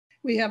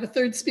We have a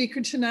third speaker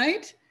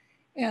tonight,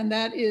 and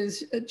that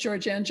is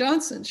Georgann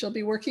Johnson. She'll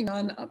be working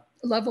on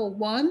level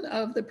 1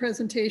 of the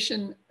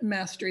presentation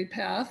mastery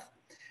path.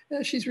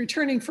 She's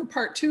returning for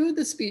part 2 of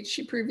the speech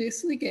she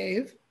previously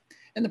gave.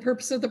 And the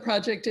purpose of the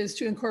project is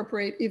to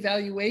incorporate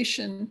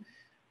evaluation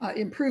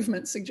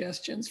improvement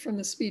suggestions from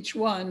the speech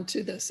 1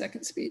 to the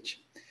second speech.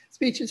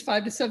 Speech is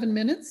 5 to 7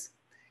 minutes.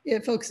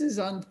 It focuses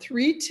on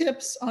 3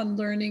 tips on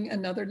learning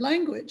another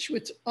language,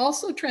 which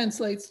also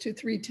translates to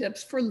 3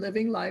 tips for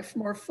living life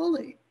more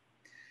fully.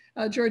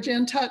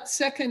 Georgann taught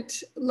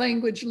second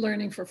language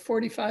learning for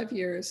 45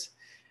 years,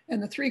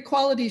 and the 3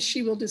 qualities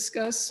she will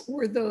discuss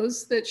were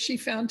those that she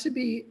found to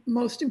be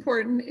most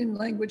important in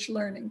language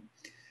learning.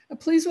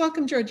 Please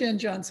welcome Georgann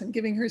Johnson,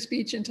 giving her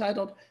speech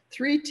entitled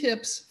 3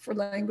 Tips for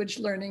Language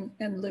Learning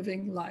and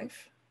Living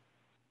Life.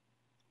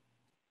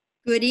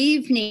 Good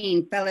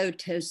evening, fellow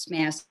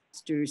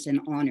Toastmasters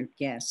and honored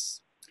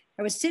guests.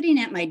 I was sitting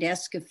at my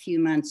desk a few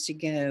months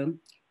ago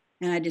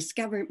and I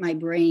discovered my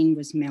brain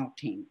was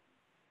melting.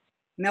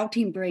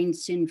 Melting brain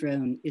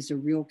syndrome is a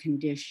real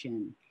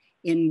condition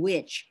in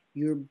which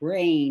your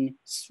brain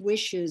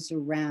swishes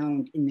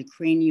around in the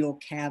cranial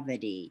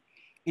cavity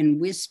and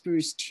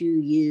whispers to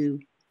you,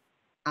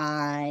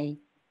 I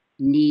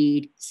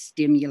need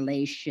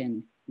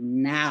stimulation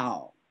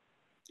now.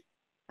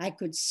 I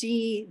could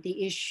see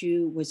the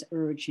issue was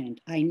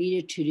urgent. I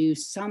needed to do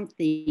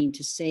something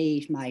to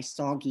save my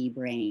soggy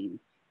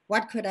brain.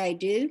 What could I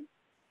do?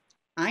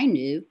 I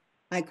knew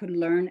I could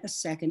learn a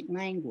second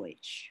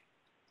language.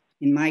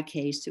 In my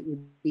case, it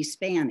would be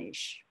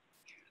Spanish.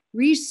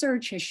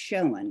 Research has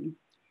shown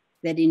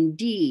that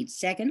indeed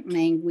second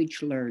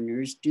language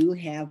learners do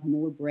have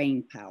more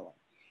brain power.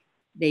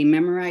 They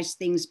memorize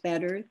things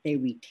better, they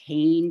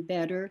retain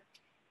better,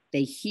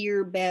 they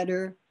hear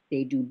better,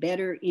 they do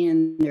better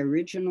in their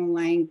original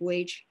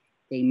language,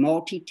 they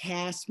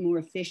multitask more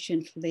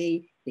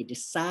efficiently, they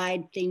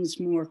decide things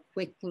more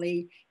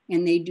quickly,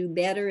 and they do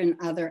better in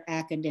other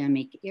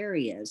academic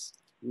areas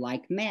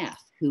like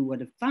math. Who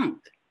would have thunk?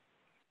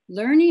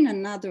 Learning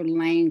another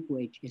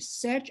language is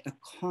such a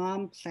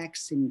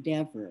complex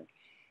endeavor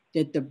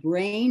that the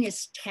brain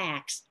is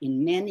taxed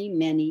in many,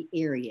 many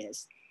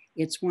areas.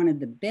 It's one of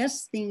the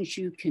best things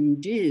you can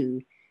do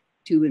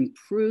to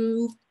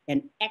improve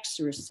and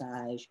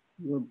exercise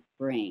your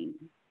brain.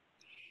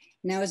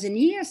 Now, as an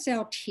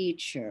ESL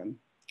teacher,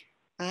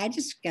 I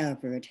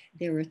discovered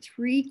there are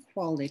 3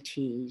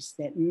 qualities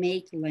that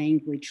make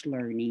language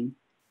learning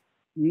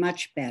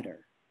much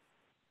better,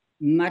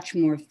 much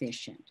more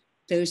efficient.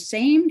 Those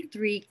same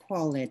 3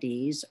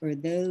 qualities are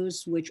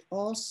those which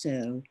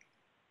also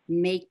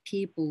make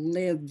people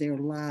live their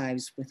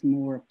lives with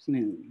more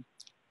aplomb.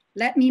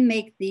 Let me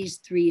make these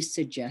 3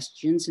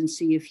 suggestions and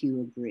see if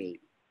you agree.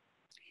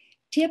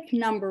 Tip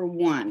number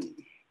 1,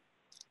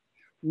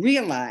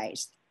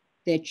 realize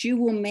that you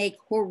will make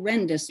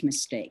horrendous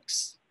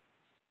mistakes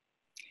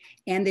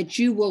and that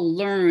you will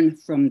learn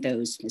from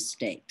those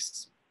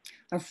mistakes.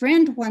 A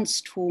friend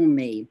once told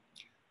me,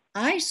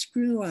 I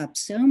screw up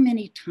so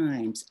many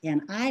times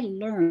and I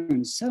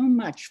learn so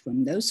much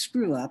from those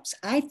screw ups,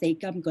 I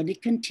think I'm going to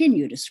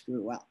continue to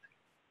screw up.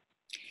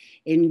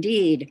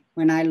 Indeed,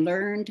 when I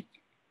learned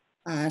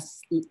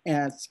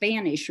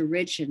Spanish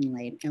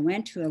originally, I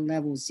went to a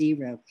level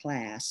 0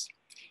 class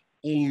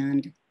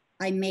and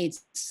I made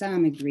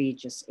some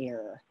egregious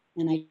error.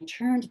 And I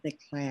turned to the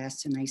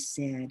class and I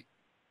said,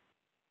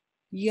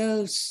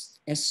 yo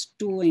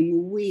estoy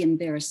muy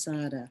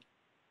embarazada.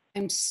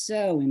 I'm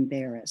so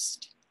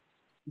embarrassed.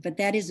 But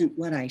that isn't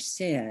what I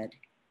said.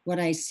 What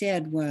I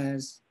said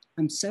was,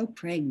 I'm so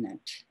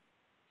pregnant.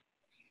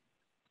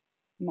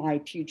 My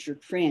teacher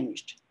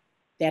cringed.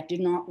 That did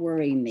not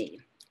worry me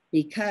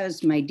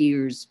because, my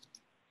dears,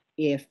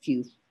 if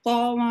you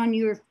fall on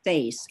your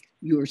face,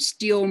 you're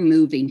still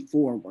moving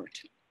forward.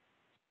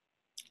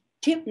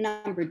 Tip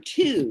number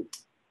 2,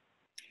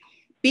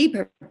 be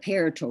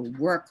prepared to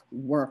work,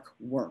 work,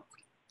 work.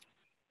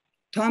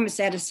 Thomas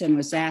Edison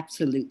was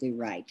absolutely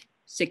right.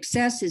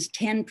 Success is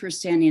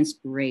 10%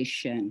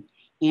 inspiration,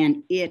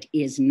 and it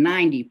is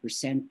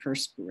 90%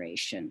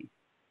 perspiration.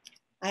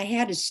 I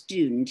had a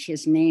student,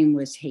 his name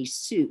was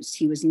Jesus.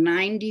 He was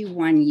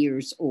 91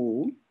 years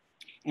old,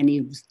 and he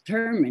was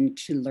determined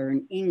to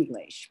learn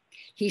English.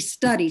 He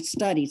studied.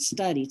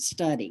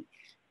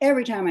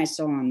 Every time I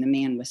saw him, the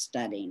man was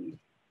studying.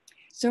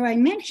 So I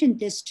mentioned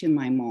this to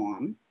my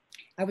mom.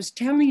 I was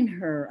telling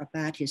her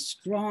about his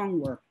strong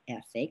work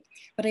ethic,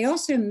 but I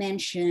also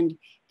mentioned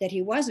that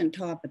he wasn't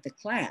top of the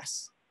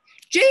class.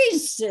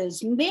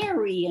 Jesus,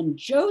 Mary, and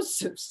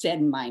Joseph,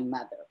 said my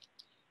mother.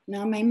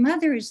 Now, my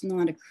mother is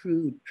not a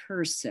crude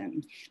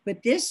person,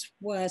 but this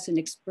was an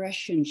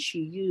expression she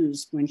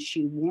used when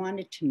she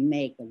wanted to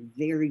make a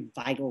very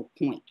vital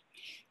point.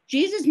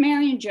 Jesus,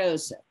 Mary, and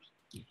Joseph,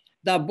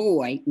 the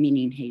boy,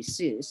 meaning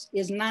Jesus,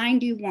 is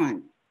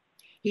 91.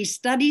 He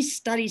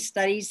studies,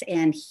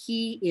 and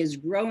he is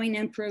growing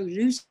and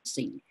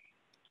producing.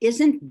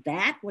 Isn't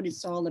that what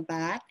it's all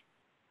about?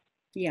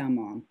 Yeah,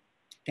 Mom,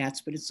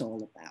 that's what it's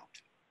all about.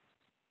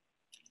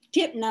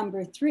 Tip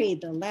number 3,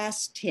 the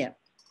last tip.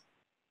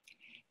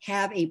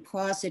 Have a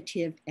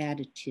positive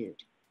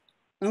attitude.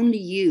 Only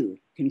you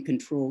can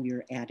control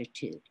your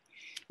attitude.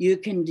 You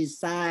can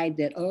decide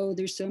that, oh,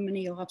 there's so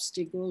many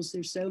obstacles,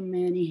 there's so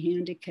many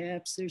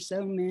handicaps, there's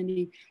so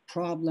many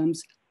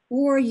problems,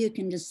 or you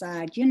can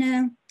decide, you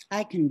know,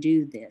 I can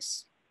do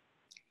this.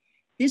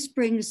 This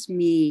brings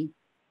me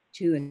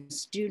to a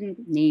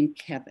student named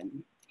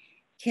Kevin.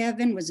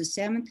 Kevin was a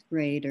 7th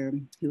grader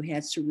who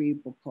had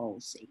cerebral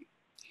palsy.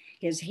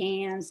 His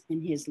hands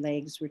and his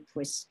legs were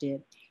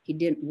twisted. He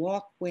didn't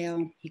walk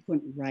well, he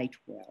couldn't write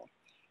well.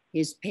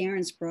 His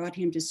parents brought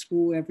him to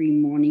school every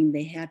morning.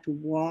 They had to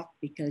walk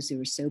because they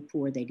were so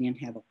poor they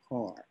didn't have a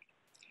car.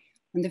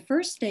 On the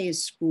first day of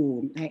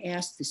school, I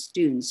asked the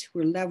students who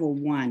were level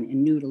 1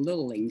 and knew a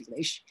little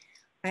English,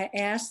 I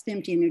asked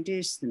them to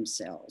introduce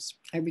themselves.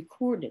 I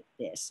recorded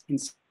this, and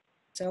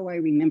so I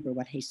remember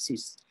what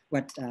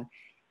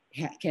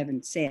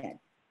Kevin said.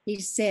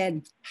 He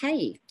said,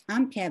 "Hey,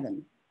 I'm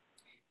Kevin.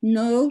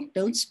 No,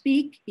 don't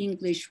speak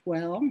English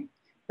well,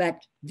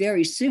 but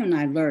very soon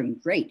I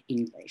learned great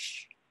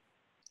English.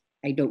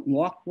 I don't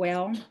walk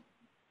well.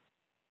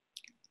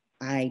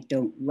 I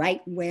don't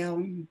write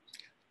well,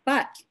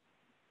 but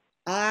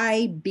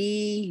I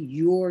be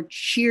your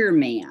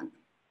cheerman.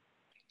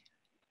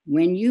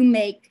 When you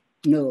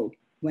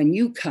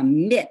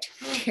commit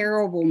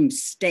terrible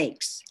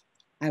mistakes,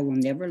 I will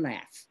never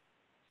laugh,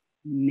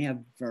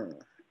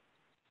 never."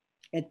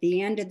 At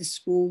the end of the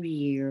school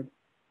year,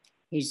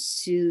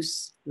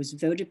 Jesus was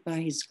voted by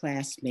his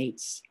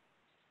classmates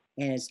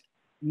as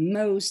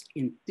most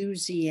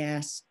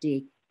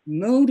enthusiastic,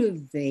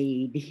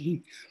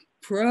 motivating,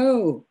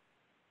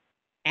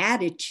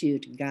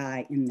 pro-attitude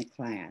guy in the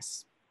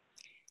class.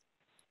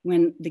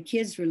 When the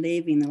kids were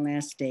leaving the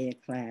last day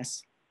of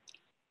class,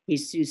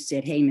 Jesus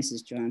said, "Hey,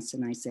 Mrs.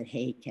 Johnson." I said,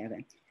 "Hey,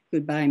 Kevin."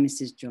 "Goodbye,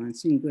 Mrs.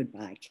 Johnson."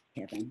 "Goodbye,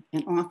 Kevin."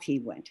 And off he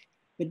went.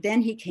 But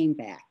then he came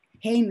back.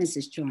 "Hey,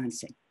 Mrs.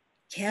 Johnson."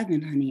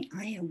 "Kevin, honey,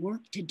 I have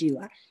work to do."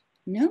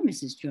 "No,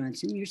 Mrs.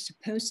 Johnson, you're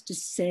supposed to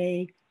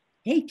say,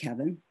 'Hey,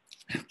 Kevin.'"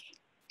 "Okay.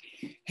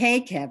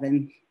 Hey,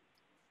 Kevin."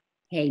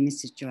 "Hey,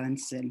 Mrs.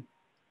 Johnson,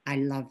 I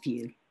love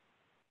you."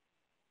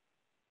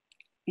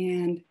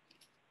 And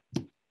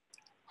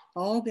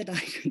all that I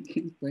could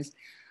think was,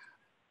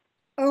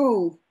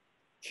 "Oh,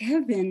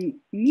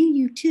 Kevin, me,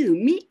 you too,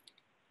 me."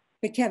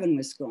 But Kevin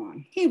was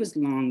gone. He was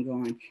long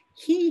gone.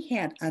 He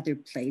had other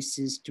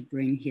places to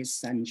bring his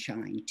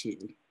sunshine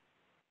to.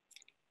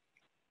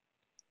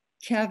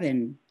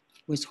 Kevin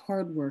was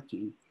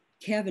hardworking.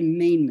 Kevin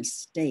made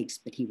mistakes,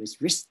 but he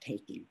was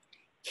risk-taking.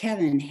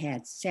 Kevin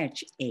had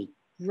such a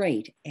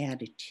great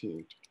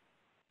attitude.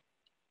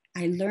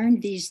 I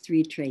learned these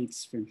 3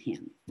 traits from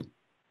him.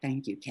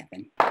 Thank you,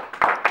 Kevin.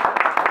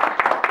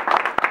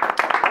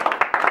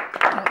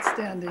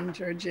 Outstanding,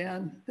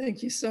 Georgann.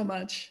 Thank you so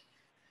much.